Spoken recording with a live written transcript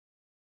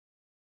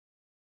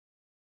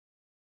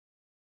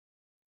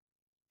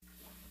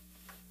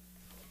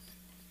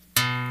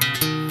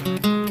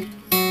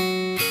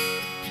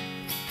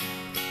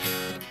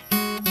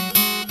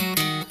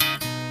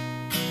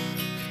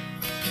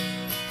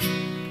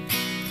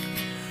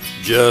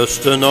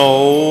Just an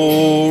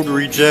old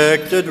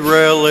rejected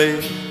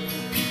relic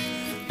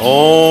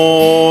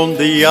on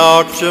the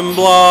auction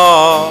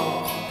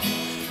block.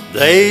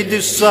 They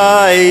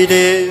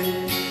decided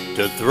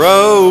to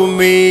throw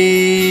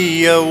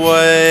me away.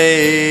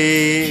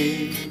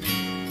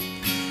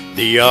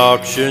 The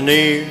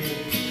auctioneer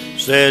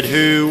said,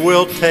 "Who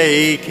will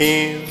take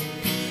him?"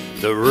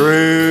 The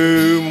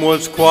room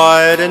was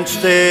quiet and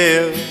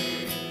still,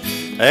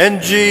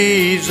 and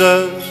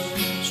Jesus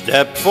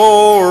stepped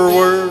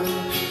forward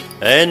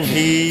and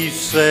he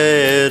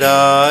said,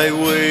 "I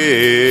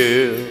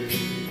will."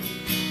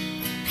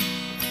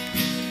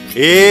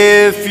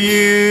 If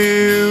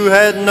you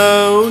had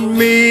known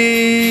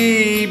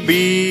me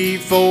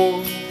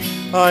before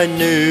I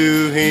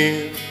knew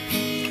him,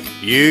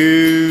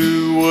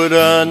 you would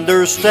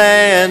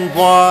understand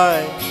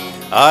why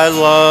I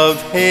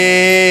love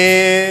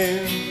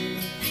him.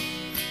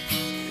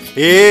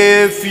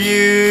 If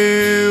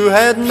you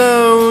had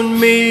known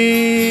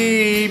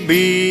me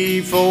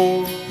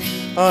before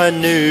I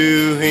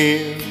knew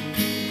him,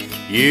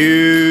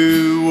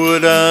 you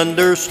would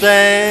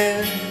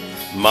understand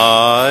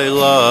my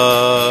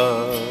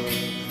love.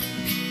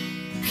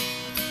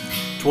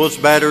 'Twas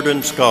battered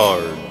and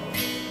scarred,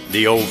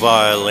 the old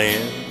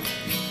violin.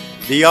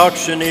 The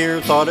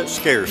auctioneer thought it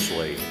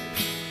scarcely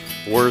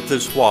worth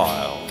his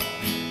while,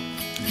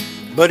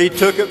 but he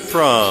took it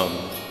from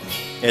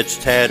its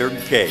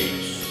tattered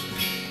case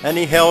and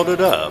he held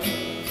it up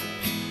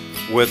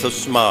with a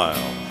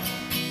smile.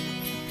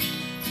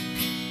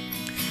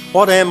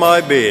 "What am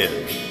I bid,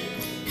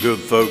 good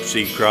folks?"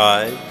 he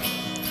cried.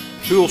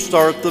 "Who'll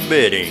start the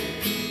bidding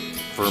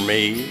for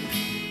me?"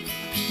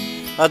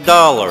 A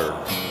dollar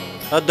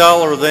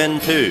then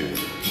two,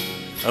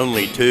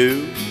 only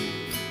two.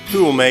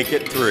 Who'll make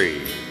it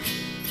three?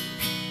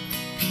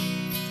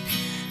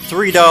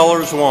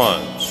 $3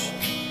 once,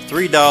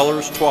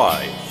 $3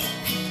 twice,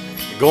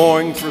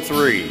 going for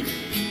three,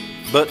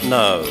 but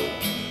no.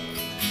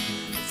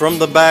 From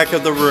the back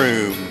of the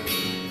room,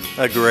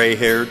 a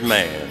gray-haired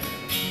man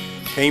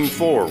came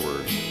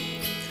forward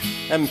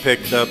and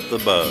picked up the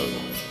bow.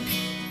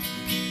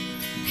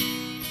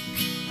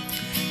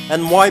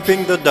 And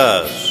wiping the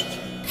dust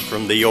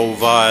from the old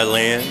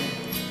violin,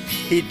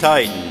 he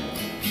tightened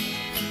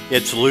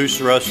its loose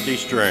rusty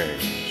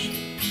strings.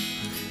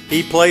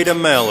 He played a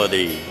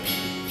melody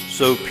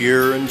so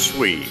pure and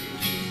sweet,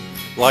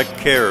 like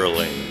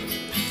caroling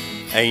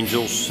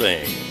angels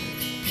sing.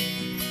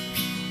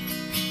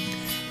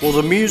 Well,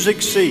 the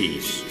music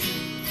ceased,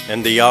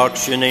 and the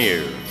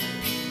auctioneer,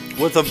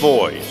 with a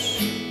voice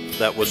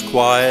that was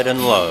quiet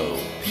and low,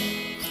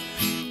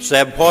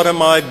 said, "What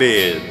am I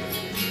bid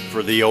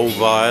for the old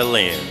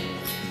violin?"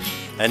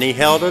 And he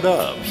held it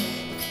up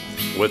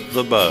with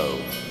the bow.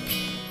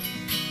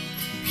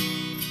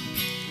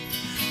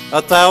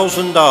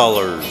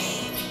 $1,000,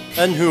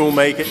 and who'll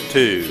make it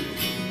two?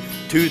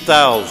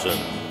 2,000,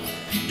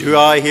 do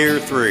I hear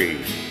three?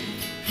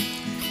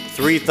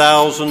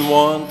 3,000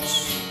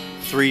 once,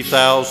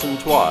 3,000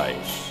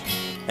 twice,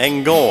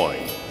 and going,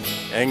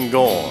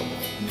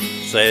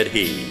 said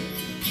he.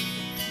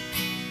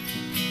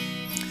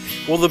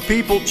 Well, the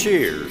people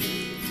cheered,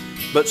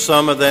 but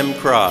some of them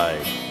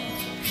cried,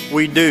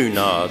 "We do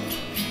not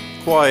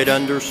quite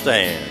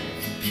understand."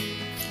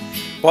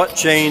 What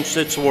changed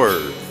its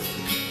worth?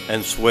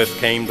 And swift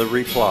came the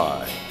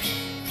reply,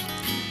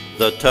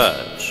 "The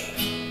touch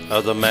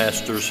of the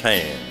master's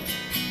hand."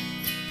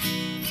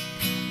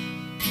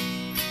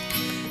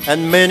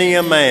 And many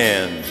a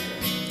man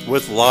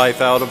with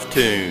life out of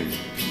tune,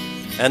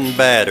 and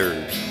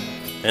battered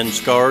and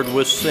scarred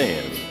with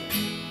sin,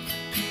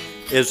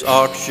 is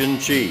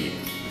auctioned cheap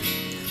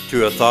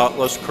to a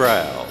thoughtless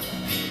crowd,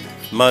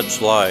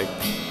 much like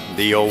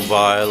the old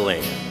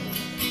violin.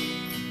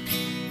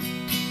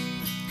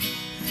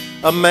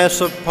 A mess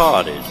of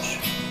pottage,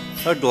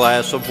 a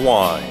glass of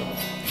wine,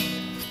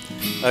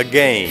 a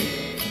game,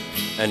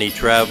 and he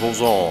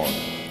travels on.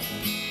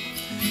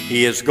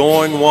 He is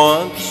going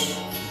once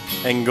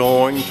and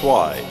going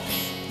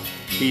twice.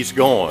 He's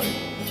going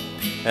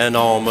and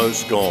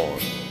almost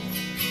gone.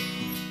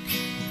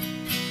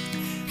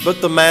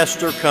 But the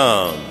master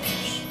comes,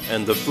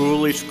 and the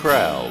foolish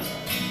crowd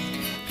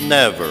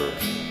never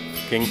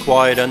can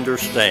quite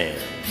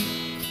understand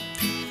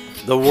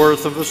the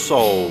worth of a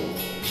soul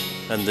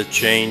and the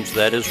change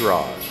that is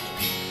wrought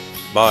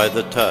by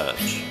the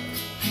touch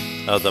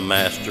of the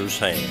master's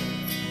hand.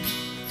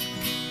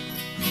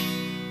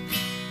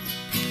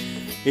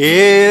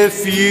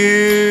 If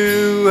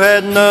you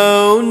had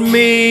known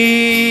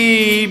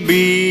me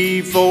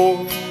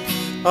before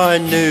I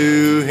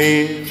knew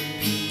him,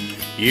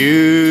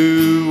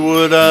 you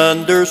would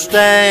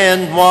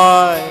understand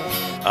why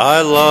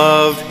I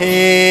love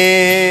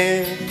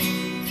him.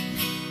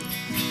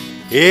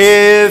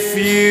 If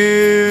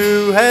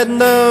you had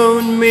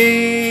known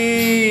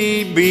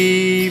me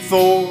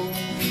before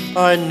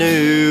I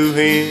knew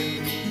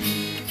him,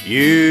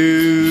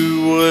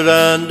 you would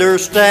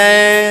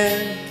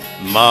understand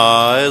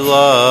my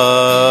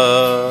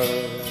love.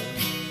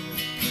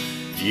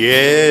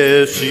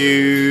 Yes,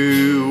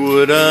 you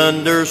would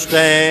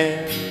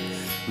understand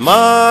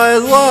my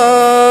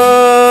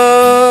love.